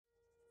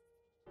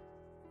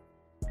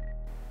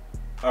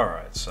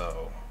Alright,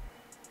 so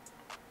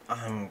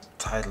I'm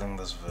titling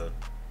this vid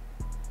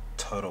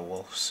Toto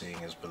Wolff Seeing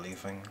is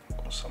Believing,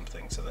 or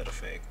something to that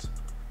effect.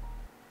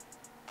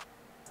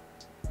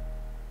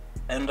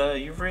 And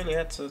you really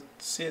had to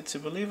see it to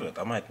believe it.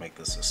 I might make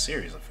this a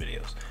series of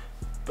videos,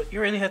 but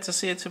you really had to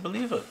see it to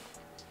believe it.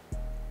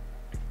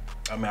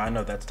 I mean, I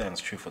know that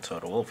stands true for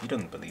Toto Wolff. He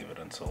didn't believe it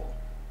until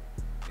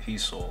he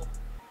saw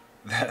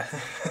that,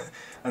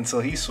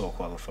 until he saw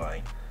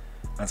qualifying,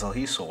 until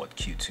he saw what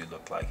Q2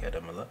 looked like at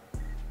Imola.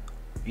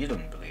 He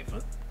didn't believe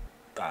it.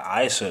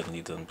 I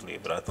certainly didn't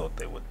believe it. I thought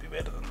they would be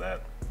better than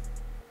that.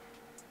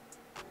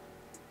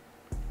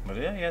 But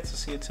yeah, you had to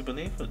see it to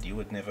believe it. You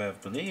would never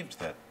have believed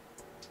that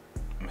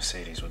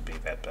Mercedes would be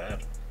that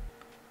bad.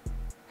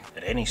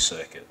 At any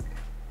circuit.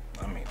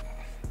 I mean,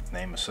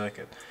 name a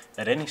circuit.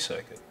 At any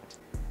circuit.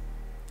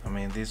 I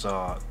mean, these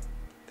are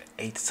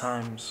 8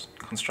 times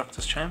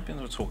Constructors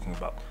Champions we're talking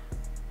about.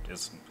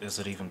 Is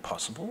it even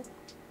possible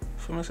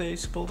for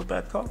Mercedes to build a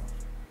bad car?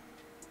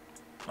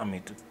 I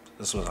mean,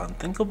 this was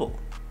unthinkable.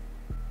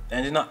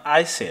 And you know,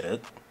 I said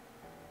it,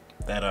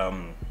 that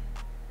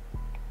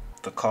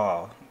the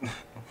car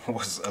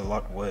was a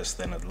lot worse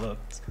than it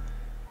looked.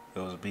 It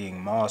was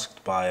being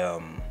masked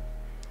by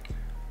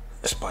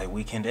just by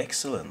weekend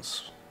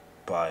excellence,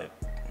 by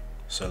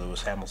Sir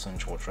Lewis Hamilton,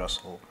 George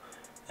Russell,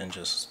 and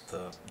just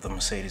the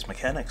Mercedes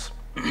mechanics.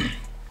 It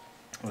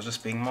was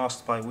just being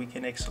masked by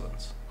weekend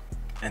excellence.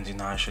 And you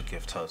know, I should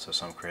give Toto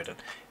some credit.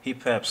 He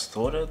perhaps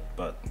thought it,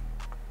 but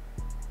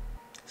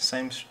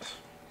same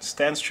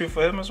stands true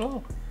for him as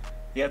well.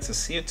 He had to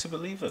see it to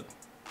believe it.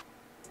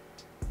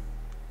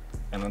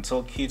 And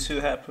until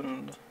Q2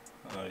 happened,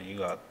 you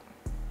got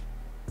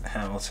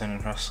Hamilton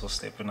and Russell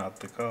stepping out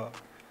the car,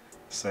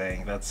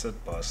 saying, "That's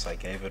it, boss. I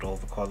gave it all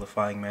the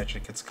qualifying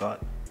magic it's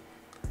got."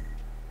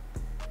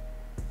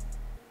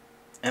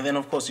 And then,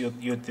 of course,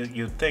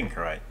 you'd think,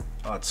 right?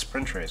 Oh, it's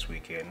sprint race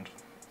weekend.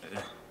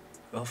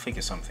 They'll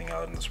figure something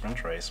out in the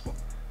sprint race. Well,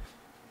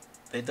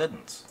 they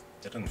didn't.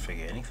 They didn't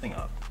figure anything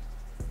out.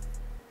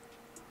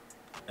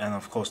 And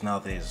of course, now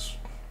there's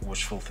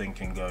wishful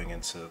thinking going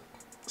into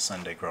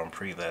Sunday Grand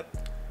Prix that,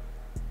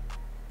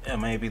 yeah,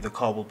 maybe the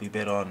car will be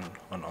better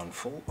on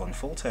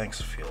full tanks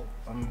of fuel.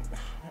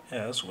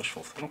 Yeah, that's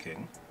wishful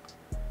thinking.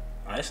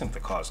 I think the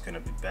car's going to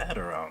be bad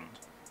around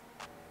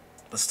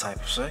this type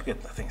of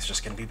circuit. I think it's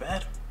just going to be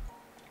bad.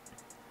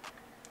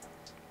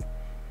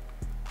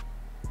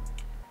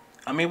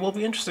 I mean, it will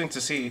be interesting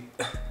to see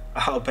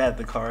how bad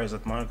the car is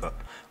at Monaco.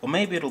 Or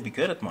maybe it'll be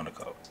good at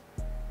Monaco.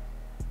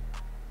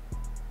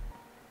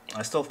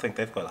 I still think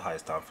they've got the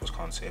highest downforce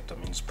concept. I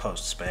mean, it's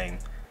post-Spain,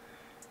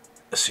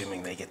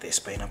 assuming they get their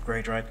Spain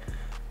upgrade right.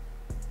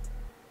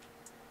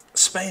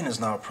 Spain is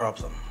now a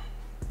problem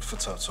for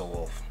Toto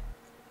Wolff.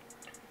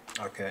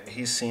 Okay,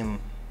 he's seen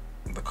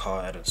the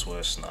car at its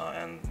worst now,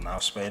 and now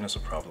Spain is a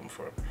problem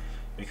for him.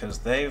 Because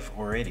they've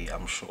already,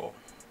 I'm sure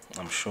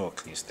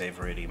at least, they've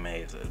already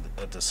made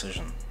a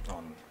decision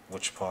on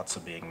which parts are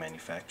being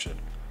manufactured.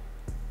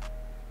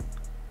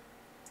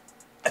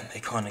 And they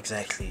can't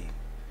exactly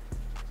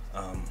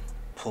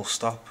pull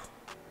stop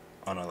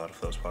on a lot of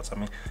those parts. I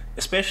mean,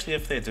 especially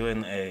if they're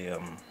doing a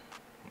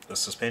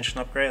suspension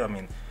upgrade. I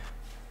mean,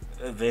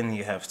 then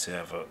you have to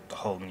have a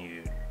whole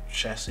new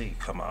chassis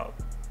come out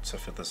to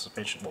fit the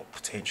suspension. Well,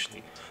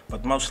 potentially,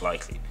 but most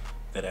likely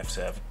they'd have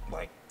to have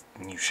like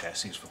new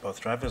chassis for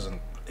both drivers. And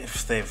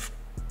if they've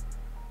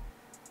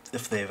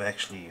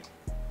actually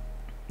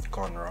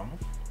gone wrong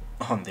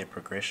on their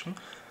progression,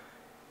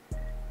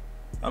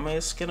 I mean,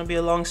 it's gonna be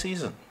a long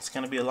season. It's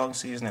gonna be a long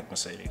season at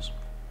Mercedes.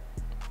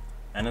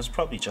 And it's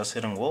probably just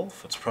hitting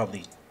Wolff. It's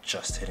probably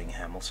just hitting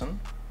Hamilton.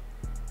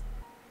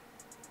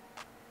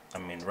 I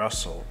mean,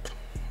 Russell,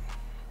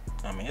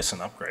 I mean, it's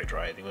an upgrade,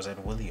 right? He was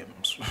at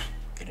Williams.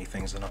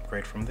 Anything's an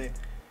upgrade from there.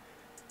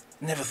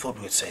 Never thought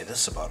we'd say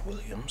this about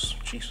Williams.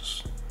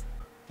 Jesus.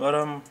 But,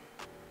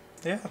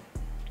 yeah.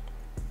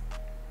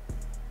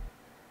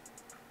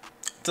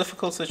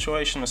 Difficult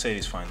situation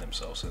Mercedes find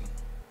themselves in.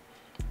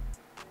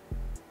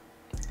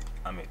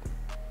 I mean,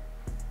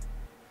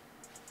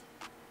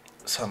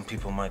 some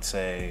people might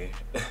say,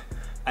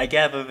 I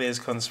gather there's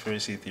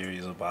conspiracy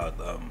theories about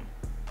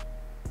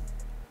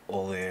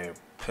all their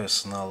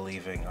personnel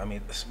leaving. I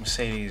mean,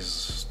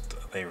 Mercedes,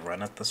 they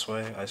run it this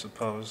way, I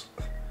suppose.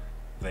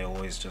 They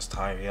always just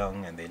hire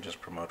young and then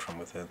just promote from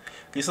within.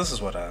 At least this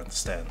is what I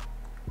understand.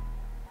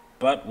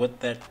 But with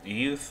that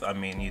youth, I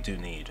mean, you do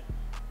need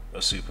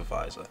a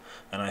supervisor.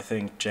 And I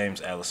think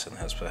James Allison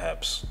has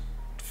perhaps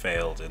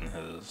failed in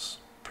his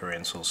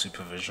parental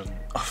supervision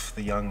of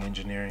the young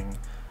engineering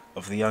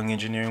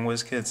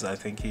whiz kids. I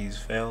think he's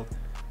failed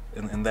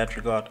in that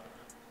regard,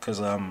 because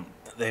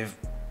they've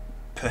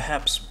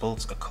perhaps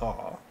built a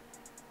car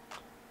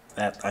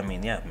that, I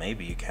mean, yeah,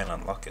 maybe you can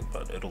unlock it,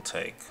 but it'll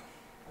take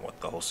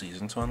the whole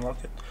season to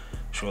unlock it.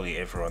 Surely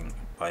everyone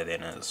by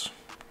then has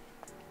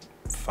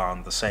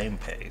found the same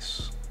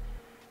pace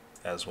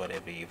as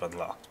whatever you've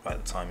unlocked by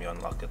the time you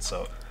unlock it.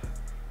 So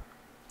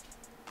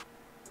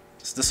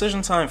it's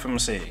decision time for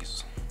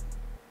Mercedes.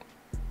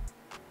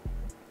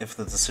 if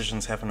the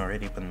decisions haven't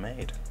already been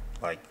made.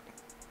 Like,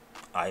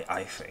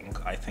 I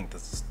think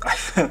this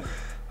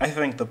I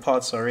think the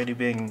parts are already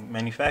being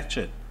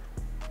manufactured,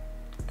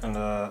 and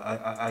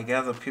I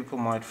gather people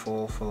might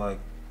fall for, like,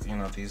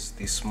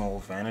 these small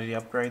vanity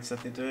upgrades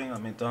that they're doing. I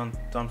mean,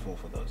 don't fall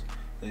for those.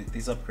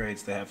 These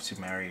upgrades, they have to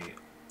marry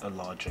a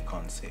larger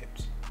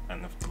concept,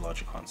 and if the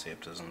larger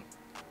concept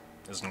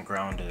isn't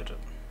grounded,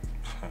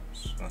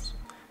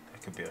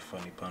 that could be a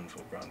funny pun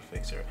for ground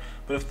fixer.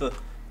 But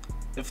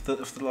if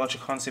the larger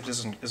concept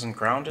isn't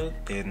grounded,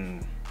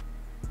 then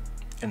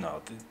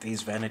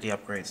these vanity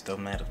upgrades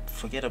don't matter.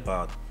 Forget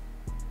about,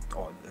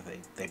 oh,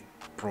 they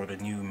brought a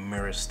new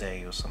mirror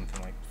stay or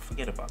something. Like,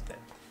 forget about that.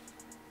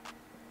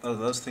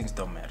 Those things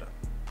don't matter.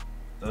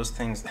 Those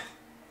things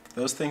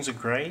are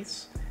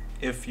great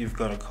if you've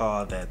got a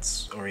car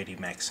that's already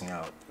maxing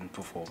out in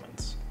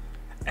performance,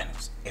 and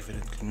it's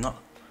evidently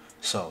not.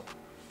 So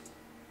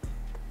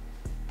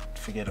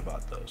forget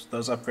about those.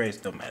 Those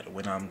upgrades don't matter.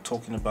 When I'm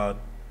talking about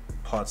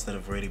parts that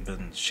have already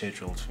been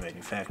scheduled for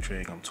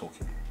manufacturing, I'm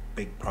talking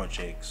big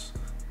projects,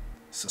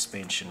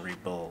 suspension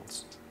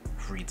rebuilds,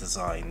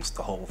 redesigns,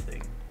 the whole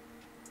thing.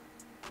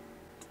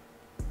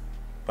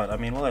 But I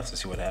mean, we'll have to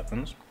see what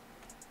happens.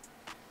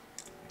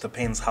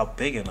 Depends how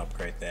big an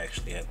upgrade they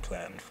actually had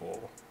planned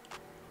for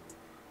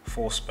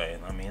Spain.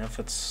 I mean, if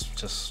it's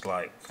just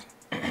like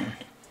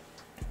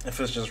if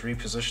it's just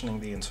repositioning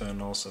the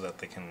internal so that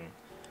they can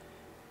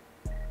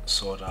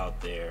sort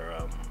out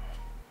their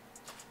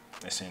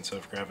center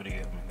of gravity.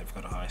 I mean, they've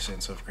got a high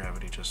center of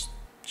gravity just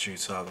due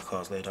to how the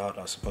car's laid out,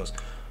 I suppose.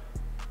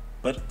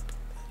 But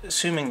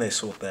assuming they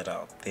sort that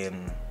out,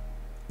 then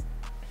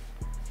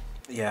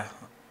yeah,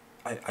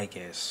 I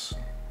guess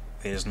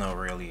there's no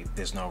real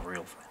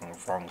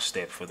wrong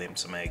step for them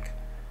to make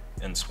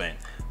in Spain.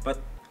 But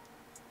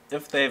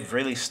if they've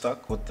really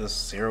stuck with this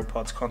zero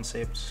pods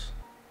concept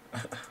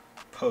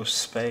post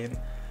Spain,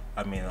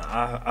 I mean,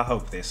 I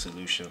hope their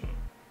solution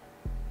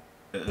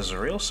is a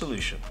real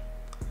solution.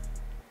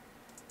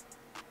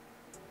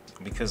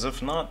 Because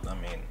if not, I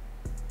mean,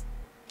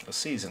 the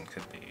season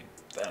could be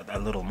a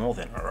little more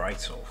than a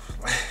write-off.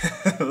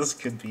 This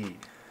could be,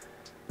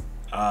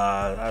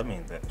 I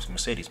mean,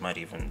 Mercedes might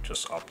even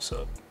just opt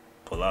to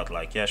pull out,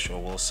 like, yeah, sure,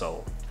 we'll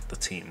sell the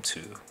team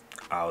to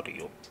Audi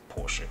or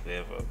Porsche,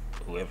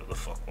 whoever the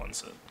fuck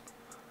wants it.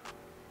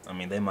 I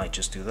mean, they might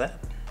just do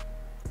that.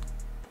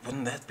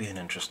 Wouldn't that be an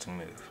interesting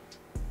move?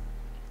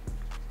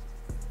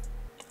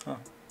 Huh,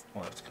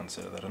 we'll have to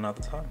consider that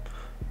another time.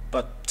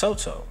 But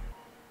Toto,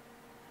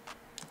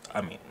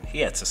 I mean,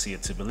 he had to see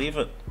it to believe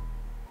it.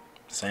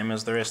 Same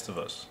as the rest of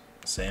us.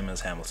 Same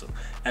as Hamilton.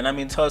 And I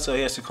mean, Toto,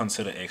 he has to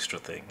consider extra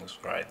things,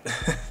 right?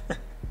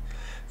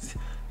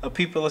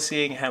 People are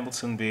seeing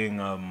Hamilton being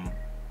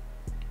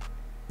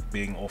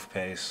off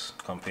pace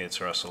compared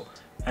to Russell.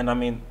 And I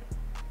mean,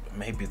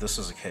 maybe this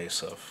is a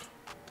case of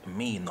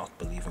me not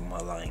believing my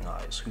lying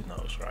eyes. Who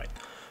knows, right?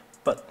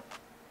 But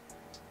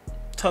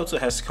Toto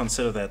has to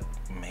consider that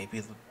maybe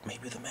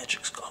the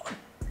magic's gone.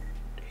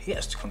 He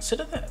has to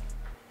consider that.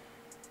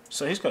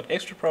 So he's got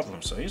extra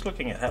problems. So he's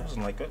looking at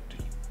Hamilton like, what?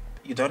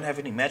 You don't have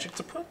any magic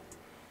to put?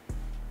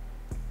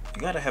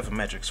 You gotta have a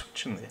magic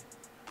switch in there.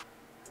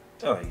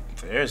 Oh,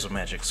 there is a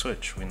magic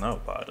switch. We know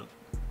about it,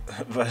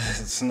 but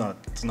it's not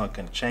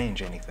gonna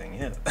change anything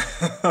here.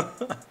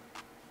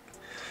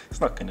 It's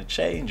not gonna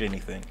change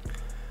anything.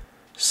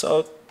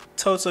 So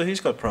Toto, he's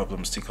got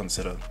problems to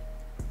consider.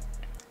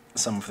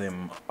 Some of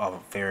them are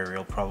very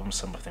real problems.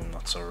 Some of them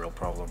not so real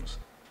problems.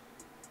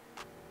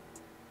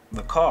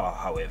 The car,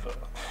 however,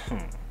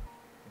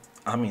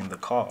 I mean, the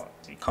car,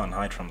 you can't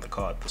hide from the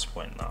car at this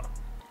point now.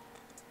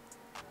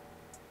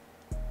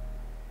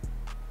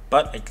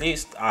 But at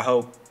least I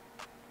hope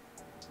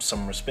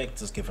some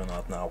respect is given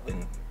out now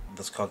when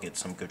this car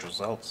gets some good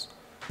results.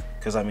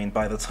 Because I mean,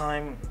 by the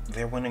time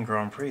they're winning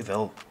Grand Prix,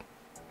 they'll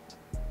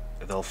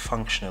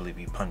functionally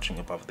be punching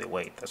above their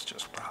weight. That's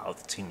just how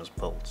the team is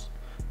built.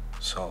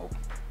 So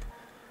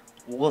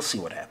we'll see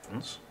what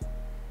happens.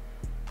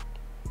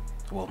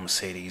 Will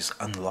Mercedes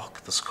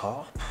unlock this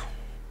car?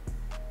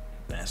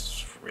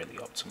 That's really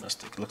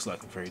optimistic. Looks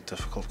like a very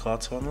difficult car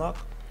to unlock.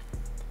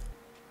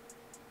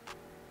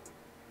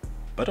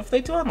 But if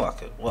they do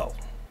unlock it, well,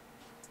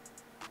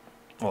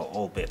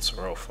 all bets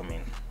are off. I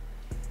mean,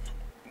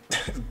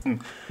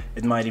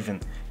 it might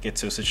even get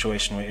to a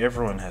situation where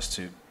everyone has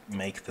to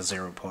make the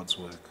zero pods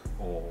work,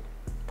 or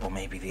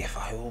maybe the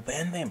FIA will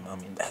ban them. I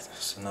mean,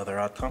 that's another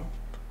outcome.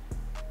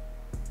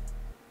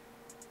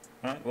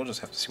 Alright, we'll just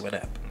have to see what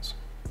happens.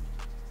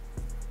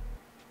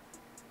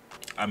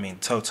 I mean,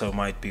 Toto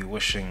might be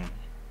wishing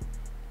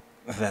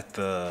that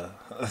the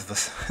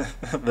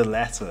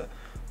latter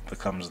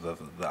becomes the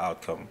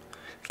outcome,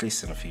 at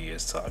least in a few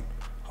years' time.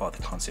 Oh,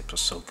 the concept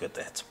was so good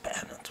they had to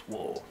ban it.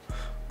 Whoa.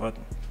 But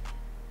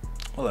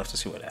we'll have to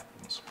see what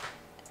happens.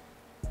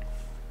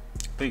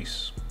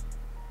 Peace.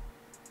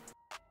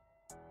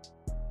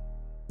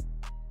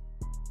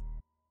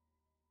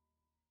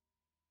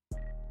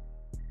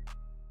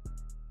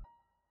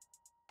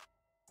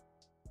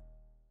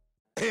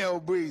 Hell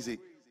breezy.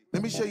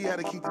 Let me show you how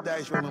to keep the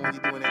dice rolling when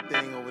you're doing that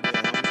thing over there,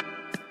 homie.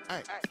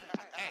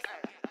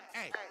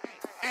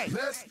 Hey,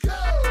 let's go!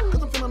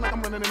 Cause I'm feeling like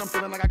I'm running and I'm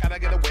feeling like I gotta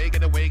get away.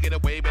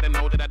 Better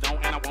know that I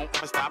don't and I won't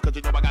ever stop. Cause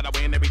you know I gotta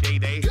win every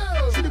day.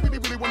 See, you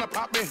really wanna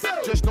pop me.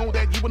 Just know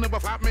that you will never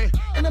flop me.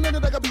 And I know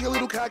that I gotta be a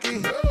little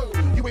cocky.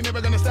 You ain't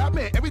never gonna stop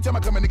me. Every time I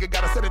come, a nigga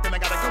gotta set it, then I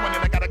gotta go, and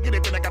then I gotta get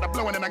it, then I gotta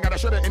blow, and then I gotta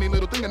shut it. Any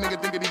little thing a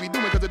nigga think that he be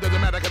doing, cause it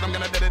doesn't matter, cause I'm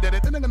gonna dead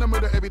it. Then I'm gonna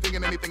murder everything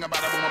and anything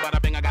about it. Boom, about a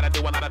bing. I gotta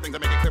do a lot of things to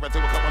make it clearer to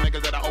a couple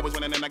niggas that I always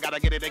win, and then I gotta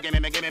get it again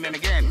and again and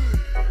again.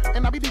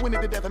 And I be doing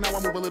it to death, and now I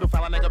move a little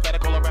foul. A nigga better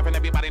call a rap, and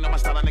everybody know my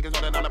style. Niggas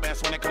know that I'm the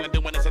best when it comes to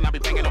doing this, and I be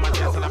banging on my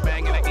chest, and I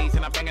bang in the east,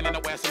 and I banging in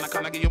the west, and I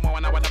come to give you more,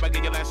 and I will never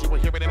give you less. You will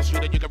hear it in the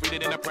street, and you can read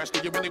it in the press. Do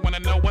you really wanna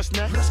know what's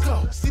next? Let's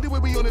go. See the way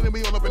we on it, and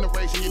we all up in the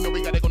race, and you know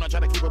we gotta go now, try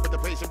to keep up with the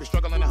pace, and we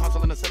struggling and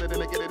hustling and set it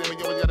and get it, and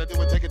we always gotta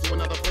do it, take it to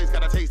another place,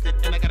 gotta taste it,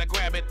 and I gotta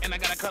grab it, and I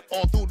gotta cut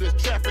all through this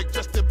traffic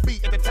just